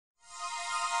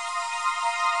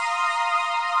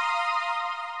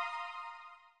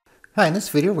Hi, in this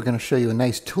video we're going to show you a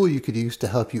nice tool you could use to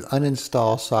help you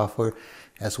uninstall software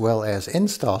as well as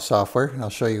install software, and I'll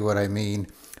show you what I mean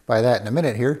by that in a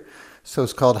minute here. So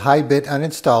it's called HiBit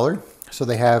Uninstaller. So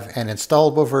they have an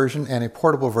installable version and a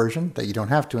portable version that you don't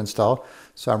have to install.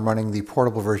 So I'm running the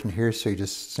portable version here, so you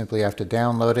just simply have to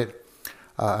download it,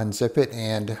 unzip it,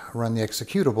 and run the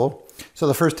executable. So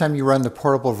the first time you run the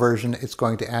portable version, it's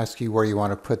going to ask you where you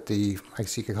want to put the, I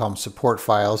guess you could call them support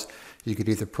files. You could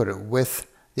either put it with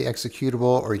the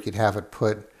executable, or you could have it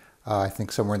put, I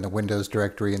think, somewhere in the Windows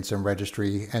directory and some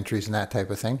registry entries and that type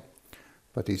of thing.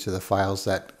 But these are the files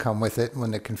that come with it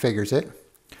when it configures it.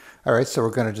 All right, so we're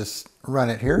going to just run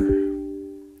it here.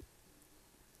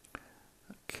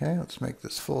 Okay, let's make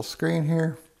this full screen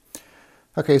here.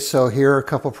 Okay, so here are a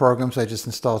couple programs I just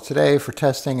installed today for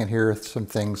testing, and here are some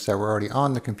things that were already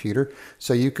on the computer.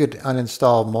 So you could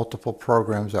uninstall multiple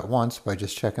programs at once by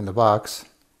just checking the box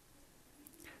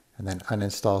and then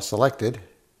uninstall selected.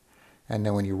 And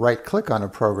then when you right click on a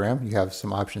program, you have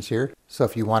some options here. So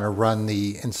if you want to run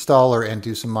the installer and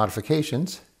do some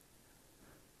modifications,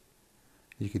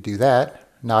 you could do that.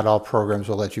 Not all programs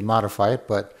will let you modify it,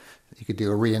 but you could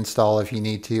do a reinstall if you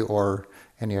need to, or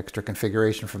any extra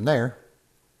configuration from there.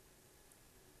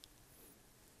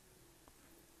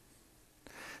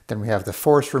 Then we have the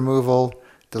force removal,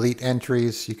 delete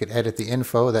entries. You could edit the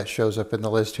info that shows up in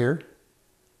the list here.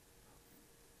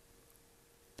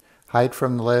 Hide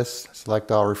from the list,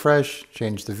 select all, refresh,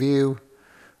 change the view,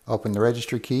 open the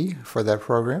registry key for that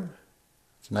program.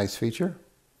 It's a nice feature.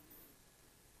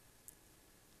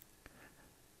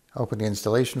 Open the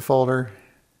installation folder,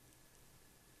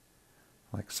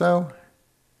 like so.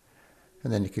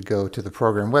 And then you could go to the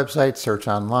program website, search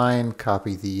online,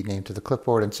 copy the name to the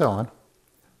clipboard, and so on.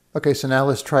 Okay, so now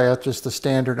let's try out just the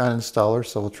standard uninstaller.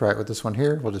 So we'll try it with this one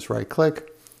here. We'll just right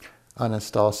click,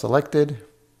 uninstall selected.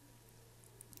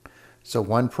 So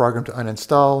one program to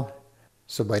uninstall.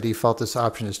 So by default, this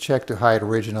option is checked to hide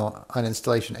original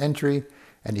uninstallation entry.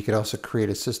 And you could also create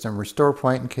a system restore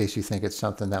point in case you think it's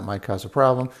something that might cause a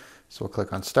problem. So we'll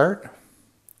click on start.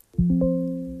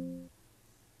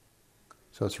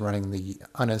 So it's running the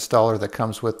uninstaller that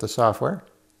comes with the software.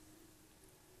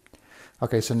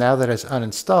 Okay, so now that it's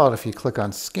uninstalled, if you click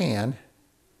on scan,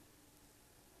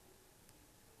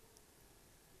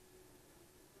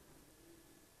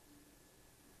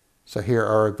 so here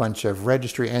are a bunch of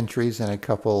registry entries and a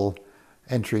couple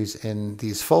entries in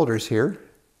these folders here.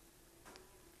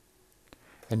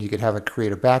 And you could have it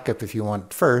create a backup if you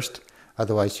want first.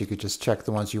 Otherwise, you could just check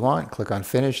the ones you want, click on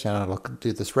finish, and it'll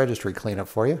do this registry cleanup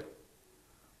for you.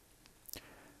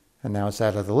 And now it's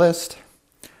out of the list.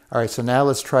 All right, so now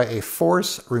let's try a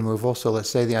force removal. So let's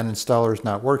say the uninstaller is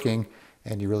not working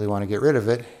and you really want to get rid of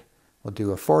it. We'll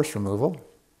do a force removal.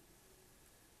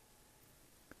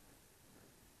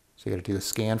 So you got to do a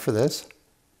scan for this.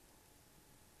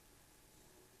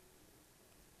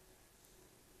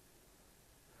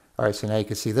 All right, so now you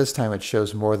can see this time it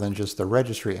shows more than just the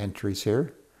registry entries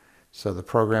here. So the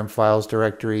program files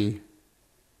directory,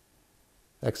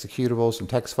 executables, some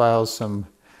text files, some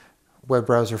web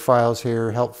browser files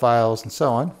here, help files, and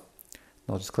so on.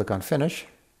 We'll just click on finish.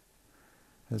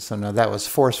 And so now that was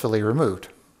forcefully removed.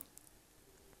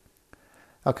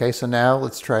 Okay, so now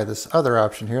let's try this other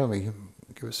option here. Let me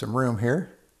give it some room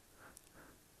here.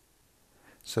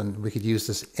 So we could use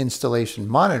this installation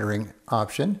monitoring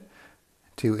option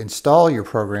to install your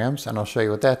programs, and I'll show you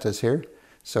what that does here.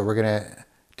 So we're going to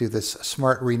do this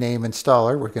smart rename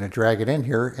installer. We're going to drag it in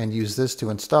here and use this to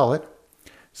install it.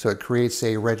 So it creates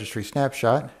a registry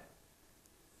snapshot.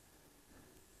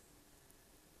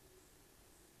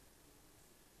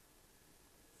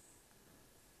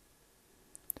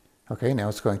 Okay, now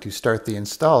it's going to start the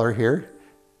installer here.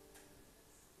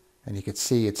 And you can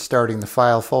see it's starting the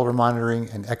file folder monitoring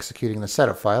and executing the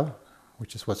setup file,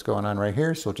 which is what's going on right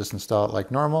here. So we'll just install it like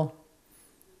normal.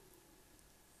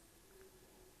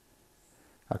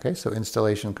 Okay, so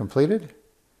installation completed.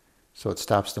 So it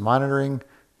stops the monitoring,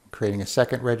 creating a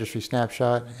second registry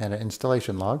snapshot and an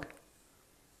installation log.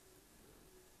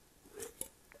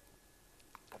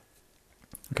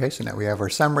 Okay, so now we have our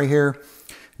summary here,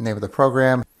 name of the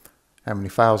program, how many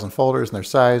files and folders and their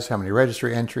size, how many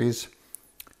registry entries,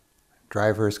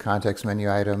 drivers, context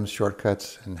menu items,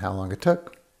 shortcuts, and how long it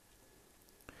took.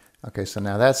 Okay, so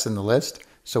now that's in the list.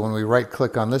 So when we right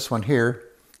click on this one here,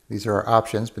 these are our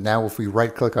options, but now if we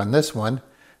right click on this one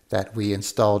that we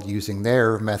installed using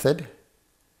their method,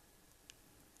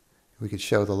 we could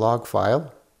show the log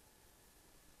file.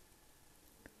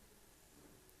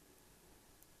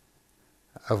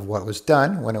 Of what was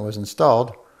done when it was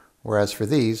installed, whereas for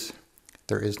these,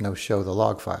 there is no show the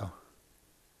log file.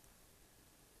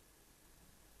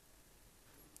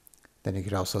 Then you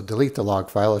could also delete the log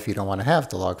file if you don't want to have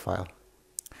the log file.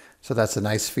 So that's a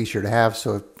nice feature to have.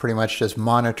 So it pretty much just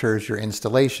monitors your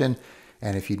installation,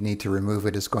 and if you need to remove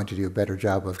it, it's going to do a better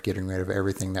job of getting rid of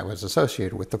everything that was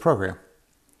associated with the program.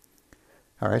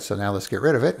 All right, so now let's get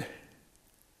rid of it.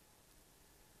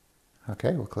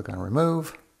 Okay, we'll click on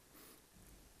Remove.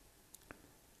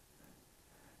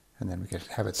 And then we can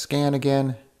have it scan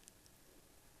again.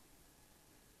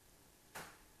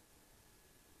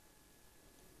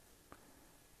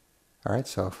 All right,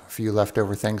 so a few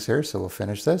leftover things here, so we'll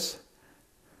finish this.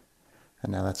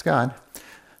 And now that's gone.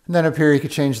 And then up here you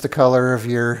could change the color of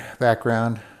your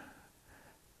background.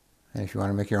 And if you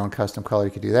want to make your own custom color,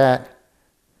 you could do that.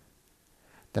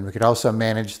 Then we could also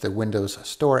manage the Windows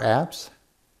Store apps.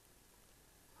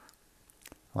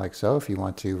 Like so, if you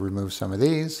want to remove some of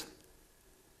these.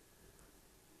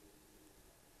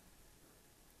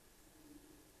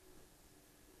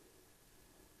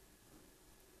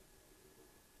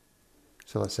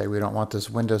 So let's say we don't want this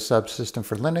Windows subsystem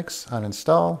for Linux,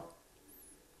 uninstall.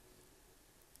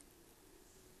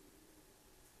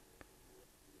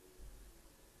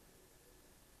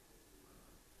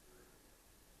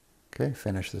 Okay,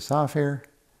 finish this off here.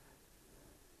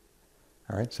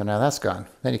 All right, so now that's gone.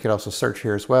 Then you could also search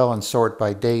here as well and sort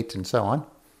by date and so on.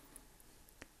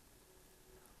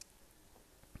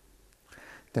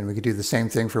 Then we could do the same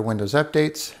thing for Windows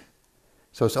updates.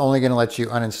 So it's only going to let you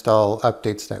uninstall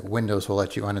updates that Windows will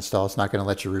let you uninstall. It's not going to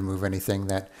let you remove anything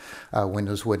that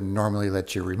Windows wouldn't normally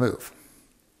let you remove.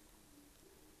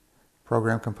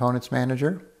 Program Components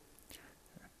Manager.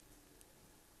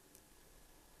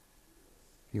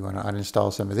 You want to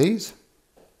uninstall some of these.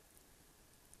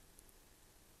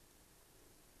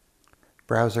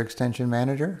 Browser Extension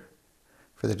Manager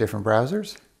for the different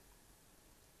browsers.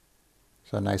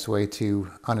 So a nice way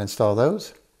to uninstall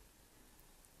those.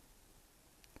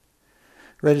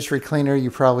 Registry Cleaner, you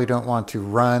probably don't want to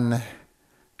run.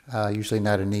 Usually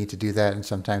not a need to do that, and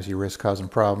sometimes you risk causing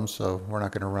problems, so we're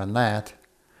not going to run that.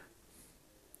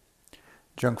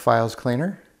 Junk Files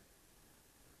Cleaner.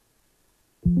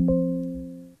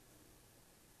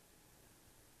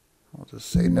 I'll just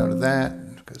say no to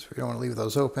that because we don't want to leave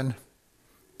those open.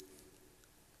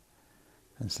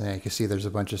 And so you can see there's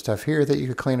a bunch of stuff here that you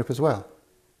could clean up as well.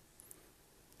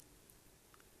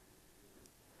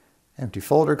 Empty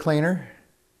Folder Cleaner.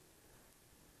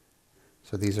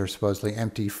 So these are supposedly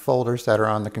empty folders that are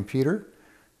on the computer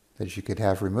that you could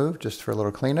have removed just for a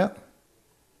little cleanup.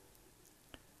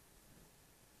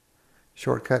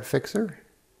 Shortcut Fixer.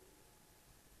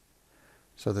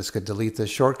 So this could delete this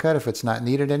shortcut if it's not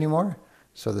needed anymore.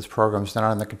 So this program's not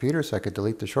on the computer, so I could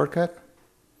delete the shortcut.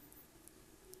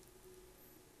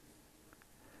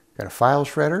 Got a file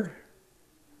shredder.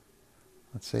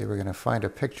 Let's say we're going to find a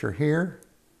picture here.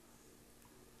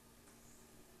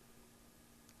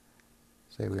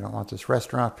 Say we don't want this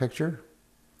restaurant picture.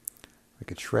 We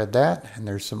could shred that, and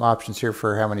there's some options here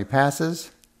for how many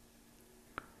passes.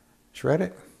 Shred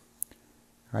it.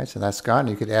 All right, so that's gone.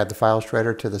 You could add the file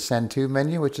shredder to the Send To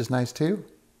menu, which is nice too.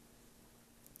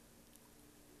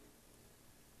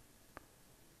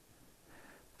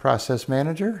 Process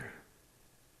Manager.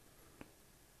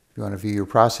 If you want to view your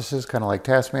processes, kind of like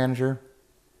Task Manager.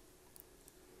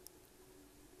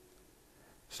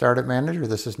 Startup Manager,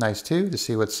 this is nice too, to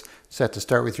see what's set to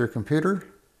start with your computer.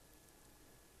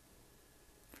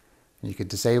 You could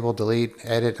disable, delete,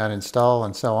 edit, uninstall,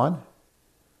 and so on.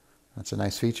 That's a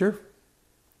nice feature.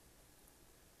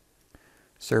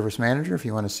 Service Manager, if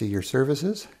you want to see your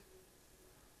services.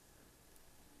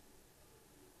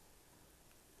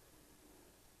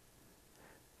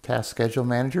 Task Schedule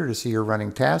Manager to see your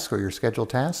running tasks or your scheduled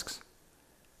tasks.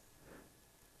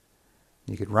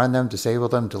 You could run them, disable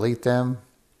them, delete them,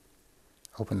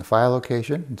 open the file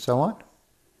location, and so on.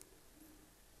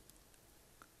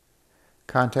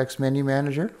 Context Menu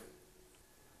Manager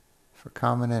for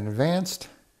Common and Advanced.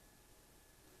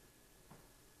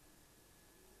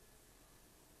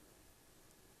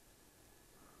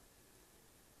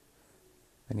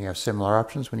 Then you have similar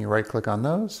options when you right-click on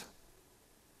those.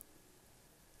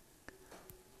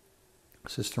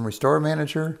 System Restore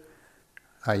Manager.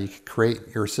 You can create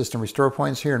your system restore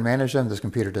points here and manage them. This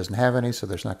computer doesn't have any, so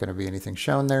there's not going to be anything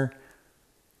shown there.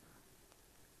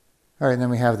 All right, and then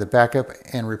we have the Backup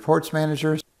and Reports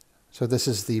Manager. So this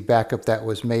is the backup that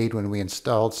was made when we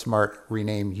installed Smart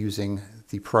Rename using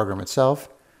the program itself.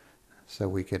 So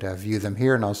we could view them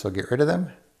here and also get rid of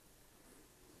them.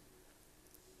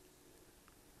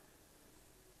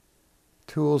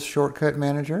 Tools Shortcut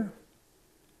Manager.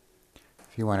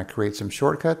 If you want to create some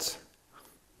shortcuts.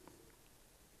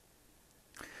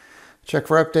 Check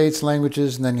for updates,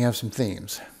 languages, and then you have some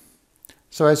themes.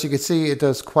 So as you can see, it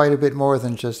does quite a bit more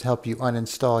than just help you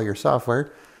uninstall your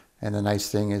software. And the nice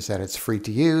thing is that it's free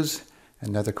to use.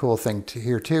 Another cool thing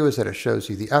here too is that it shows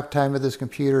you the uptime of this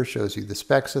computer, shows you the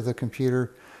specs of the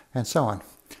computer, and so on.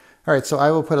 All right, so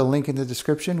I will put a link in the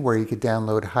description where you could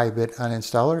download HiBit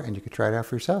Uninstaller and you could try it out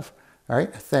for yourself. All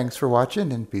right, thanks for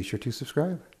watching and be sure to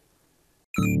subscribe.